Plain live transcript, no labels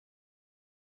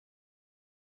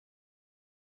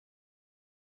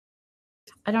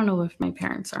I don't know if my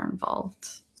parents are involved.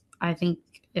 I think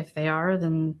if they are,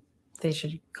 then they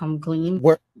should come clean.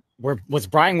 Was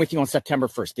Brian with you on September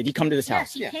 1st? Did he come to this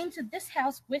house? Yes, he came to this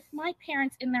house with my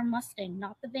parents in their Mustang,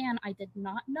 not the van. I did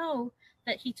not know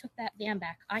that he took that van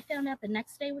back. I found out the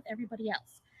next day with everybody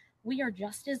else. We are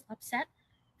just as upset,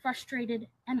 frustrated,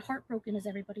 and heartbroken as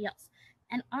everybody else.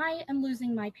 And I am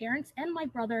losing my parents and my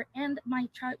brother and my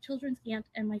children's aunt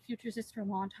and my future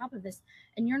sister-in-law on top of this.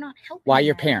 And you're not helping. Why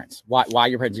your parents? Why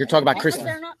your parents? You're talking about Christmas.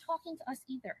 They're not talking to us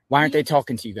either. Why aren't they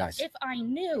talking to you guys? If I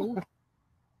knew,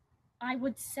 I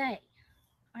would say.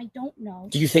 I don't know.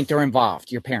 Do you think they're involved,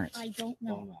 your parents? I don't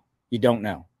know. You don't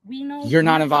know? We know. You're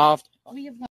not involved? We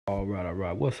have. All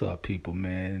right. What's up, people,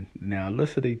 man? Now,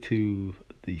 listening to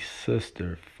the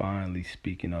sister finally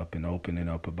speaking up and opening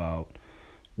up about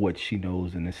what she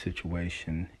knows in this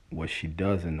situation, what she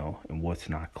doesn't know, and what's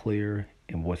not clear,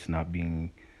 and what's not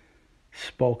being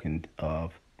spoken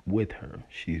of with her.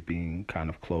 She's being kind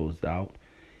of closed out,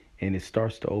 and it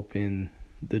starts to open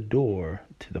the door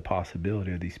to the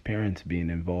possibility of these parents being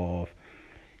involved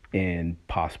and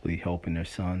possibly helping their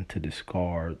son to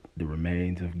discard the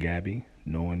remains of Gabby,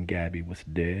 knowing Gabby was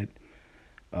dead.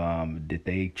 Did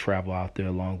they travel out there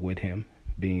along with him?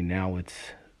 Being now it's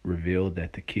revealed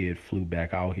that the kid flew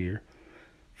back out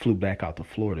to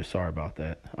Florida. Sorry about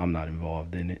that. I'm not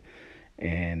involved in it.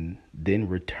 And then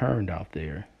returned out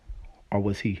there. Or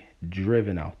was he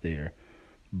driven out there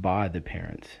by the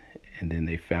parents? And then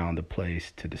they found a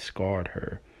place to discard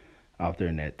her out there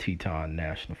in that Teton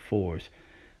National Forest.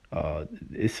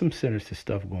 It's some sinister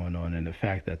stuff going on, and the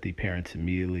fact that the parents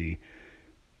immediately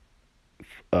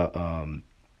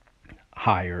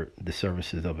hired the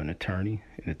services of an attorney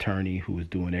who was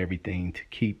doing everything to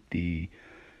keep the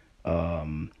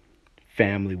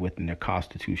family within their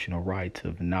constitutional rights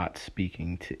of not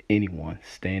speaking to anyone,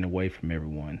 staying away from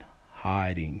everyone,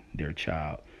 hiding their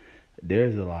child.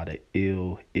 There's a lot of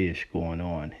ill-ish going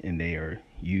on, and they are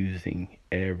using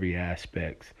every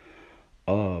aspect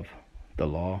of the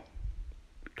law,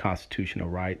 constitutional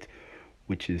rights,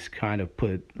 which is kind of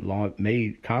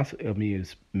made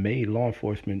law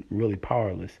enforcement really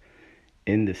powerless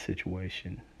in this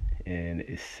situation. And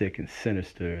it's sick and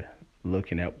sinister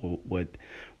looking at what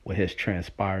has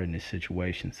transpired in this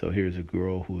situation. So here's a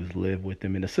girl who has lived with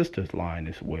them, and the sister's lying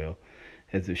as well,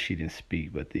 as if she didn't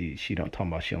speak, but she don't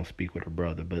speak with her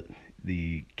brother, but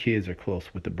the kids are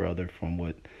close with the brother from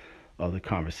what other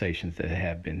conversations that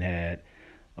have been had,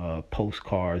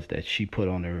 postcards that she put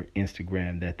on her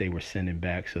Instagram that they were sending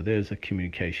back. So there's a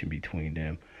communication between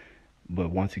them.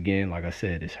 But once again, like I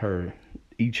said, it's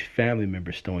each family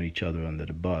member is throwing each other under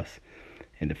the bus,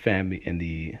 and the family and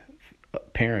the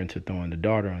parents are throwing the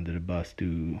daughter under the bus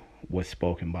through what's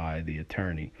spoken by the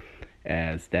attorney,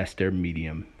 as that's their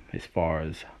medium as far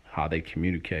as how they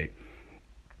communicate.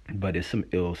 But it's some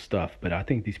ill stuff. But I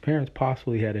think these parents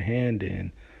possibly had a hand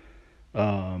in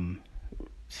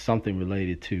something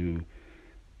related to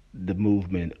the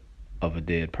movement of a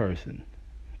dead person.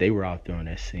 They were out there on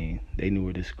that scene. They knew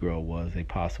where this girl was. They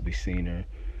possibly seen her,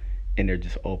 and they're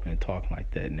just open and talking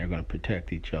like that, and they're going to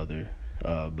protect each other.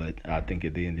 But I think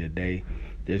at the end of the day,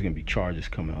 there's going to be charges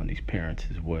coming on these parents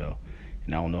as well.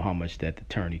 And I don't know how much that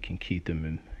attorney can keep them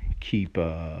and keep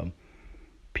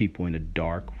people in the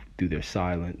dark through their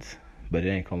silence, but it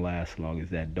ain't gonna last as long as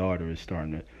that daughter is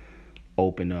starting to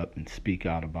open up and speak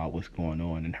out about what's going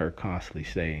on, and her constantly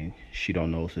saying she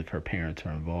don't know if her parents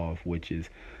are involved, which is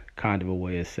kind of a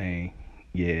way of saying,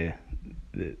 yeah,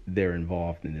 they're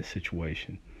involved in this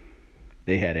situation.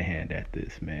 They had a hand at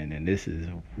this, man, and this is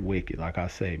wicked. Like I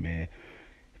say, man,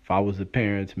 if I was the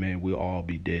parents, man, we'll all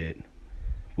be dead.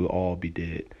 We'll all be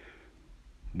dead.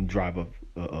 Drive a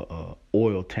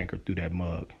oil tanker through that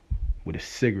mug with a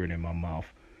cigarette in my mouth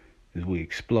as we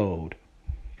explode.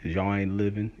 Because y'all ain't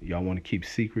living. Y'all want to keep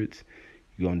secrets.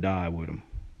 You're going to die with them.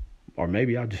 Or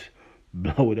maybe I'll just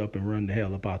blow it up and run the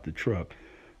hell up out the truck.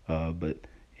 But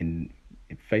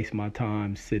face my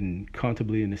time sitting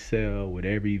comfortably in the cell with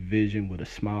every vision, with a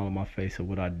smile on my face of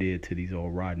what I did to these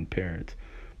old rotten parents.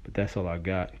 But that's all I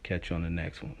got. Catch you on the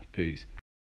next one. Peace.